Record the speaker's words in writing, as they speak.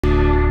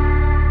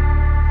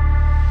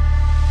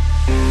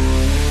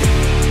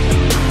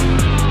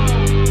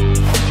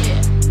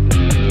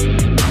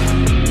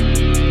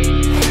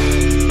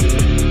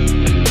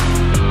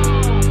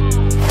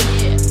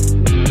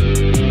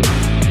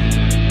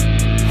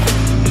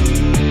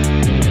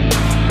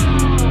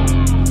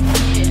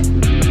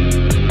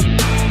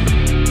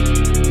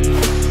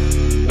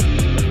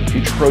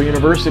Pro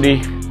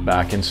University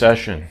back in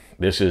session.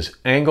 This is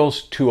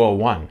Angles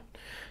 201.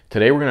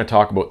 Today we're going to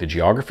talk about the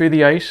geography of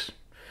the ice.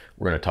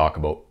 We're going to talk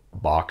about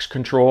box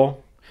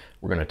control.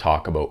 We're going to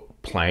talk about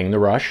playing the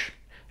rush.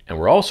 And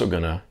we're also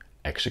going to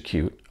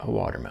execute a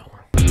watermelon.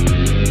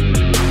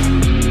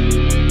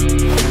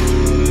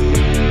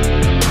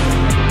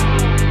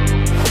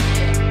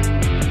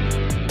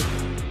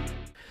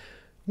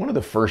 One of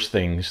the first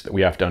things that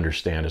we have to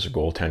understand as a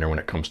goaltender when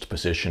it comes to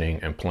positioning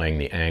and playing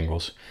the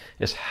angles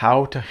is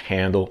how to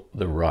handle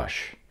the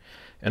rush.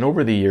 And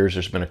over the years,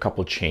 there's been a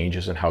couple of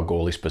changes in how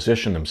goalies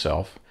position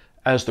themselves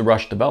as the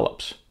rush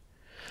develops.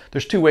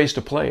 There's two ways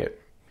to play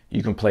it.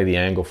 You can play the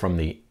angle from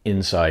the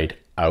inside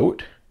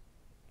out,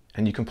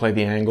 and you can play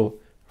the angle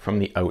from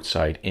the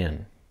outside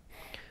in.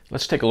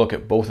 Let's take a look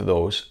at both of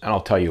those, and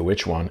I'll tell you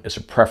which one is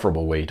a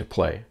preferable way to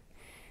play.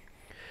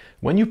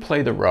 When you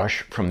play the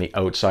rush from the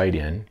outside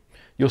in,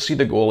 you'll see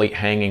the goalie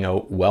hanging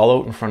out well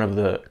out in front of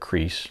the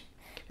crease,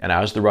 and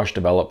as the rush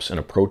develops and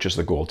approaches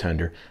the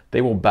goaltender,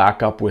 they will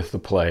back up with the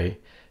play,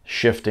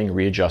 shifting,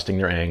 readjusting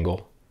their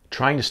angle,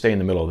 trying to stay in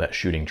the middle of that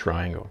shooting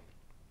triangle.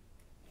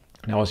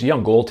 Now, as a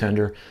young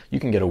goaltender, you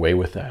can get away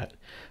with that,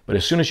 but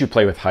as soon as you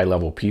play with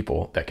high-level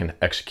people that can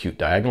execute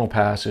diagonal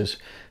passes,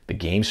 the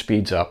game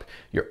speeds up.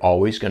 You're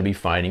always going to be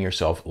finding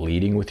yourself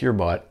leading with your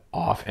butt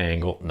off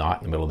angle, not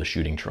in the middle of the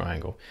shooting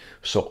triangle.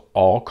 So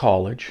all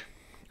college,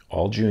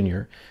 all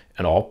junior,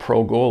 and all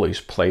pro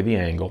goalies play the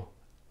angle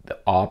the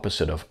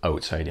opposite of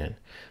outside in.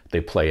 They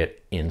play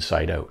it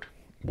inside out.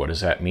 What does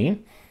that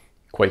mean?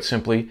 Quite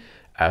simply,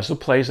 as the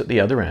play's at the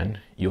other end,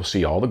 you'll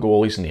see all the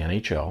goalies in the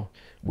NHL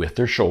with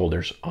their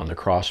shoulders on the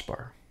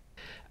crossbar.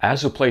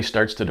 As the play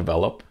starts to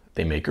develop,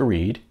 they make a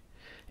read.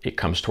 It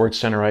comes towards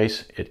center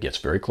ice, it gets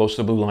very close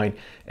to the blue line,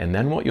 and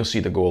then what you'll see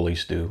the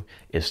goalies do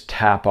is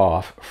tap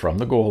off from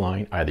the goal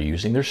line, either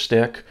using their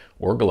stick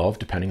or glove,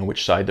 depending on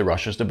which side the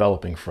rush is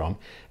developing from,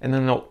 and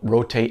then they'll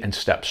rotate and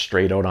step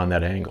straight out on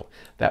that angle.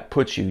 That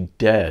puts you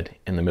dead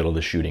in the middle of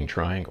the shooting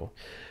triangle.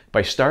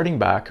 By starting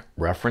back,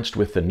 referenced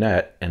with the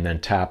net, and then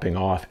tapping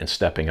off and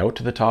stepping out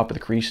to the top of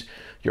the crease,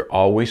 you're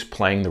always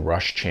playing the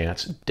rush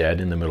chance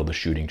dead in the middle of the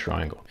shooting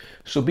triangle.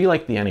 So be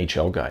like the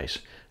NHL guys.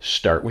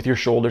 Start with your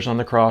shoulders on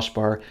the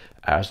crossbar.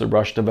 As the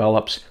rush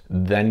develops,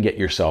 then get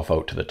yourself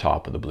out to the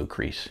top of the blue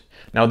crease.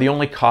 Now, the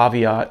only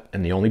caveat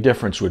and the only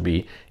difference would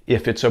be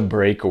if it's a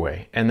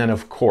breakaway. And then,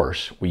 of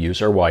course, we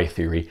use our Y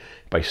theory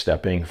by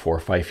stepping 4 or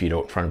 5 feet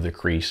out in front of the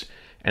crease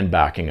and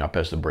backing up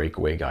as the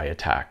breakaway guy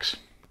attacks.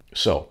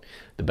 So,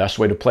 the best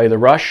way to play the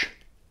rush,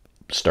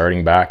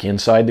 starting back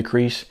inside the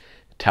crease,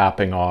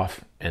 tapping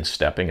off, and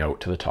stepping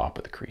out to the top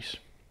of the crease.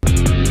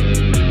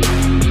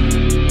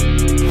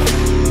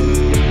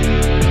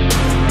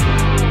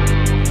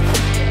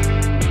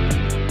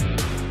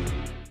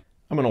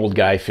 I'm an old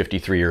guy,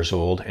 53 years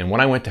old, and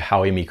when I went to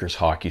Howie Meeker's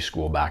hockey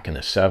school back in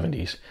the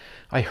 70s,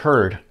 I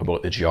heard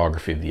about the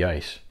geography of the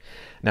ice.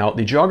 Now,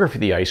 the geography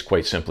of the ice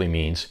quite simply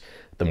means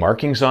the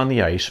markings on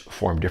the ice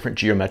form different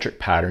geometric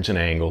patterns and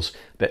angles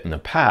that in the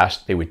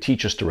past they would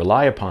teach us to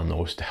rely upon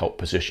those to help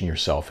position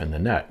yourself in the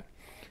net.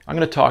 I'm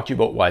going to talk to you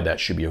about why that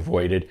should be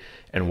avoided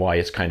and why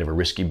it's kind of a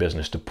risky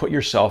business to put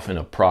yourself in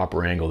a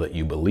proper angle that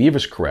you believe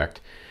is correct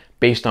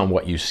based on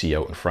what you see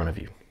out in front of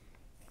you.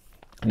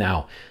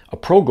 Now, a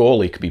pro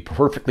goalie could be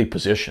perfectly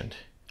positioned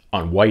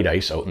on white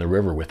ice out in the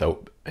river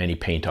without any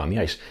paint on the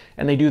ice.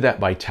 And they do that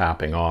by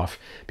tapping off,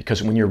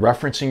 because when you're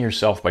referencing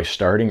yourself by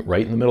starting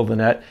right in the middle of the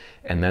net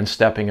and then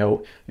stepping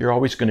out, you're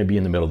always going to be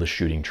in the middle of the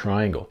shooting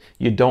triangle.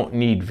 You don't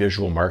need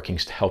visual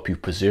markings to help you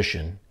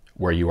position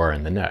where you are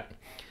in the net.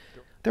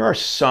 There are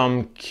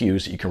some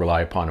cues that you can rely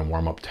upon in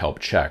warm-up to help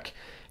check,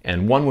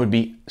 and one would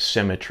be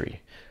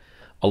symmetry.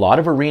 A lot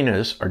of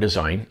arenas are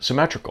designed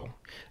symmetrical,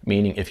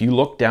 meaning if you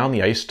look down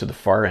the ice to the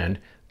far end,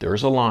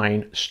 there's a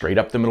line straight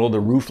up the middle of the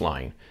roof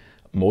line.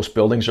 Most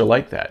buildings are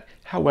like that.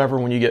 However,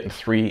 when you get in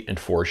 3 and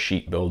 4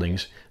 sheet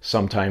buildings,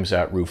 sometimes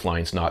that roof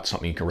line's not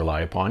something you can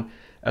rely upon,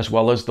 as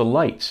well as the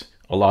lights.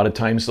 A lot of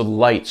times the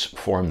lights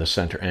form the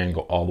center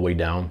angle all the way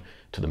down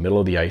to the middle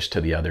of the ice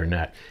to the other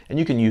net. And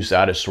you can use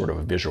that as sort of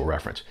a visual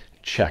reference.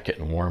 Check it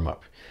in warm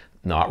up.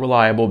 Not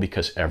reliable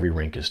because every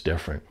rink is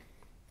different.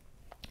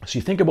 So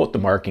you think about the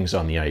markings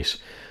on the ice.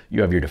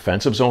 You have your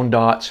defensive zone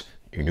dots,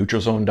 your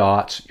neutral zone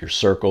dots, your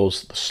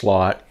circles, the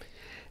slot.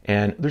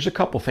 And there's a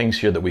couple things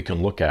here that we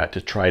can look at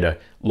to try to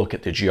look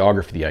at the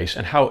geography of the ice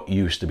and how it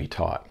used to be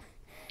taught.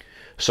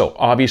 So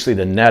obviously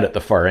the net at the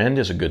far end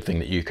is a good thing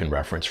that you can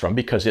reference from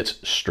because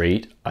it's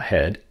straight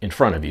ahead in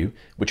front of you,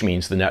 which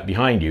means the net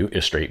behind you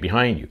is straight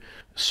behind you.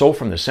 So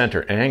from the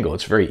center angle,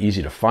 it's very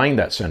easy to find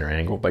that center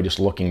angle by just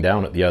looking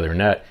down at the other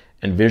net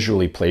and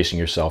visually placing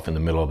yourself in the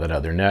middle of that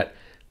other net.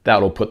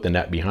 That'll put the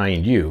net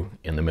behind you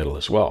in the middle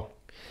as well.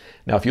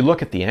 Now, if you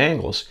look at the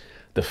angles,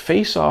 the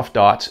face-off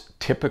dots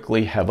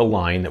typically have a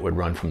line that would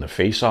run from the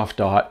face-off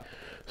dot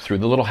through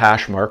the little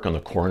hash mark on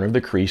the corner of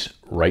the crease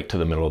right to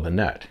the middle of the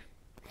net.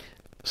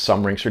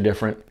 Some rinks are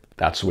different.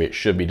 That's the way it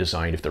should be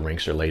designed if the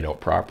rinks are laid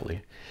out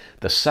properly.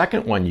 The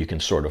second one you can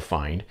sort of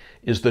find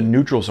is the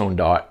neutral zone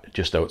dot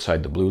just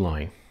outside the blue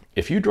line.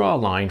 If you draw a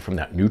line from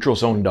that neutral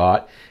zone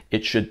dot,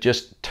 it should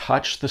just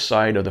touch the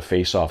side of the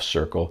face-off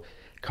circle,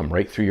 come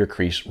right through your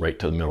crease, right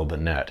to the middle of the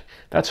net.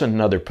 That's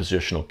another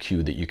positional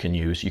cue that you can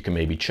use. You can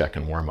maybe check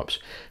in warm-ups.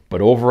 But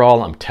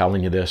overall, I'm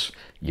telling you this,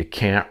 you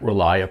can't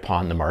rely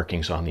upon the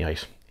markings on the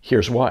ice.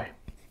 Here's why.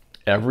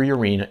 Every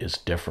arena is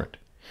different.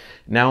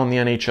 Now in the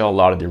NHL, a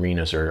lot of the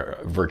arenas are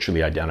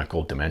virtually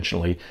identical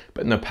dimensionally,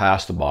 but in the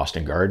past, the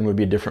Boston Garden would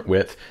be a different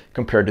width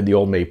compared to the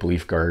old Maple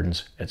Leaf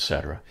Gardens,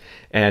 etc.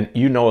 And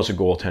you know, as a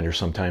goaltender,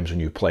 sometimes when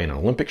you play an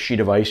Olympic sheet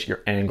of ice,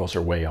 your angles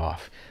are way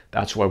off.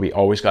 That's why we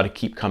always got to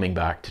keep coming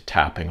back to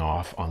tapping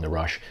off on the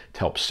rush to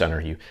help center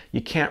you.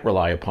 You can't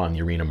rely upon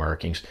the arena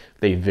markings.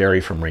 They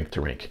vary from rink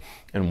to rink.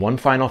 And one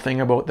final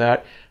thing about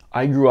that,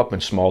 I grew up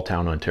in small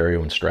town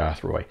Ontario in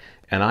Strathroy,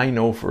 and I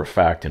know for a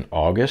fact in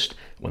August,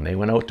 when they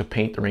went out to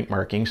paint the rink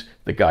markings,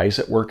 the guys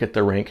that work at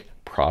the rink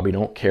probably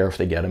don't care if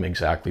they get them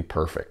exactly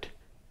perfect.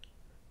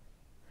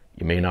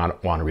 You may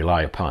not want to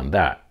rely upon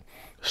that.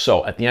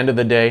 So at the end of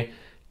the day,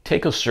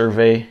 take a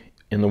survey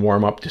in the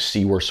warm-up to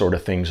see where sort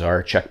of things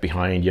are, check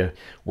behind you,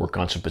 work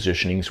on some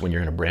positionings when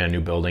you're in a brand new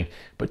building,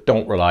 but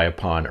don't rely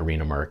upon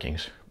arena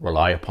markings.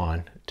 Rely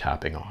upon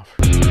tapping off.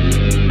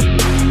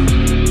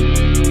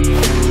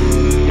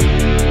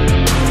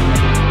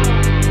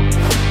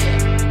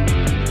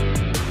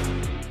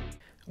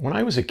 When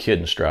I was a kid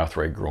in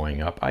Strathroy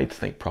growing up, I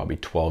think probably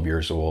 12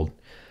 years old,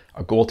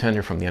 a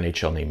goaltender from the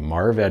NHL named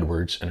Marv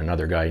Edwards and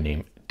another guy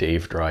named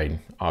Dave Dryden,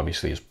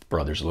 obviously his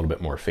brother's a little bit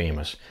more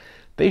famous,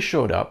 they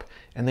showed up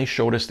and they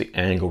showed us the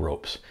angle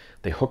ropes.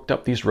 They hooked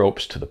up these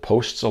ropes to the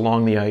posts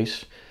along the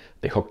ice.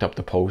 They hooked up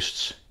the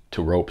posts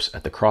to ropes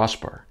at the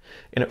crossbar.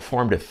 And it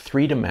formed a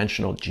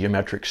three-dimensional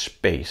geometric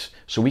space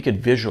so we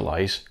could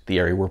visualize the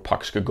area where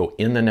pucks could go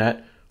in the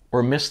net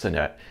or miss the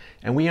net.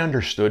 And we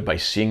understood by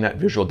seeing that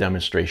visual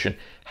demonstration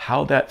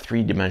how that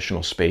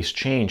three-dimensional space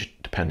changed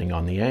depending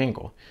on the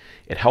angle.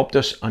 It helped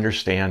us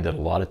understand that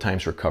a lot of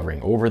times we're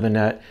covering over the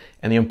net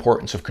and the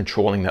importance of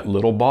controlling that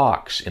little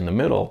box in the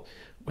middle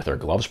with our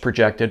gloves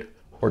projected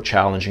or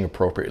challenging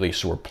appropriately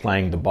so we're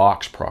playing the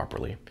box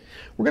properly.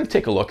 We're going to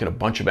take a look at a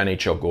bunch of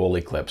NHL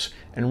goalie clips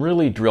and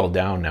really drill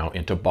down now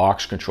into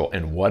box control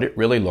and what it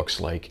really looks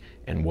like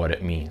and what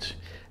it means.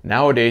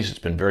 Nowadays, it's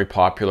been very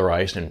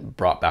popularized and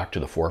brought back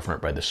to the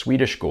forefront by the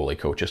Swedish goalie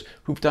coaches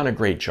who've done a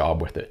great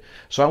job with it.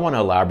 So I want to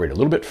elaborate a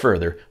little bit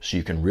further so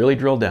you can really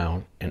drill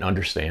down and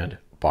understand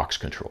box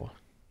control.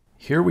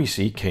 Here we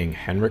see King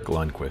Henrik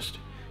Lundqvist.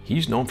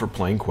 He's known for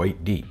playing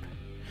quite deep.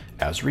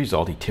 As a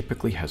result, he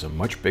typically has a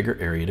much bigger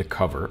area to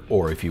cover,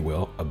 or if you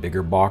will, a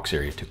bigger box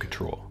area to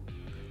control.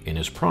 In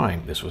his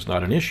prime, this was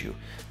not an issue,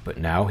 but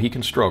now he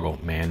can struggle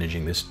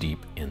managing this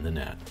deep in the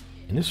net.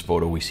 In this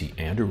photo, we see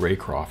Andrew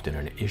Raycroft in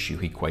an issue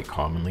he quite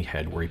commonly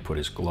had where he put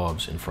his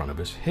gloves in front of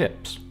his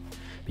hips.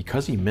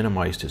 Because he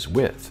minimized his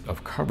width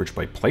of coverage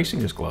by placing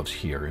his gloves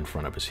here in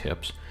front of his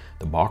hips,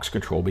 the box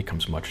control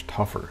becomes much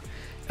tougher.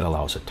 It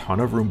allows a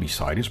ton of room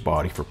beside his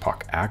body for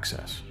puck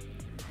access.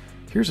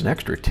 Here's an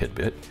extra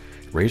tidbit.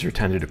 Razor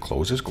tended to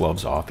close his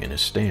gloves off in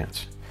his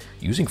stance.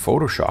 Using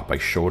Photoshop, I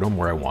showed him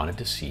where I wanted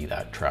to see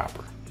that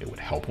trapper. It would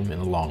help him in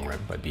the long run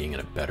by being in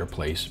a better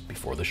place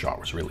before the shot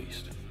was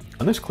released.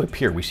 On this clip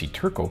here, we see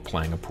Turco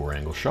playing a poor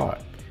angle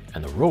shot,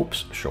 and the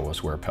ropes show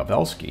us where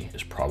Pavelski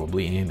is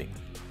probably aiming.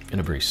 In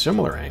a very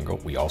similar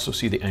angle, we also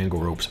see the angle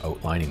ropes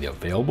outlining the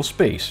available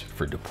space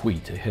for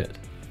Dupuis to hit.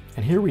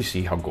 And here we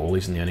see how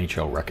goalies in the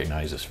NHL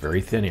recognize this very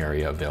thin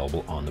area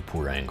available on the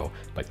poor angle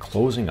by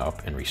closing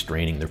up and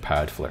restraining their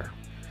pad flare.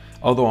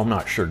 Although I'm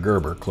not sure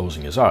Gerber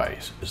closing his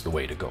eyes is the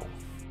way to go.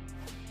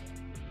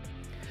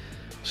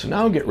 So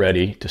now get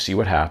ready to see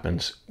what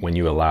happens when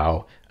you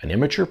allow an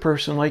immature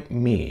person like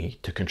me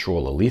to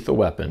control a lethal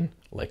weapon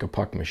like a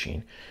puck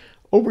machine.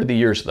 Over the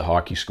years at the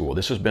hockey school,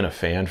 this has been a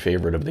fan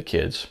favorite of the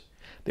kids.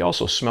 They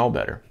also smell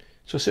better.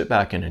 So sit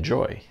back and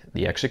enjoy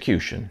the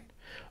execution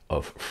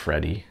of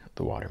Freddy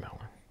the Watermelon.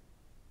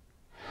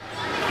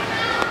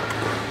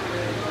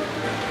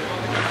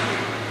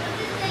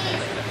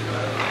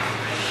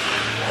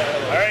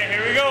 All right,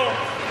 here we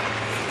go.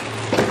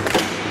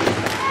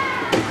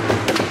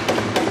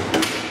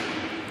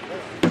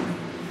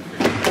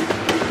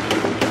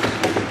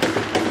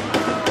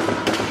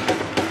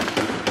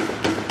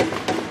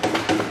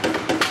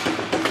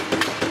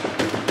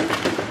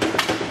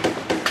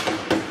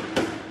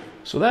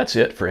 So that's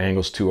it for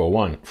Angles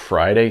 201.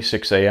 Friday,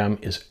 6 a.m.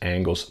 is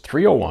Angles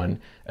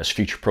 301 as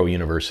Future Pro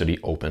University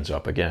opens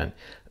up again.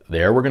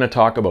 There we're going to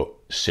talk about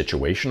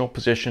situational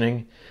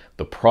positioning,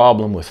 the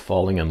problem with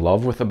falling in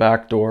love with the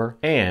back door,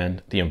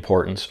 and the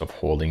importance of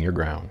holding your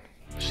ground.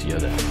 See you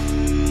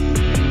then.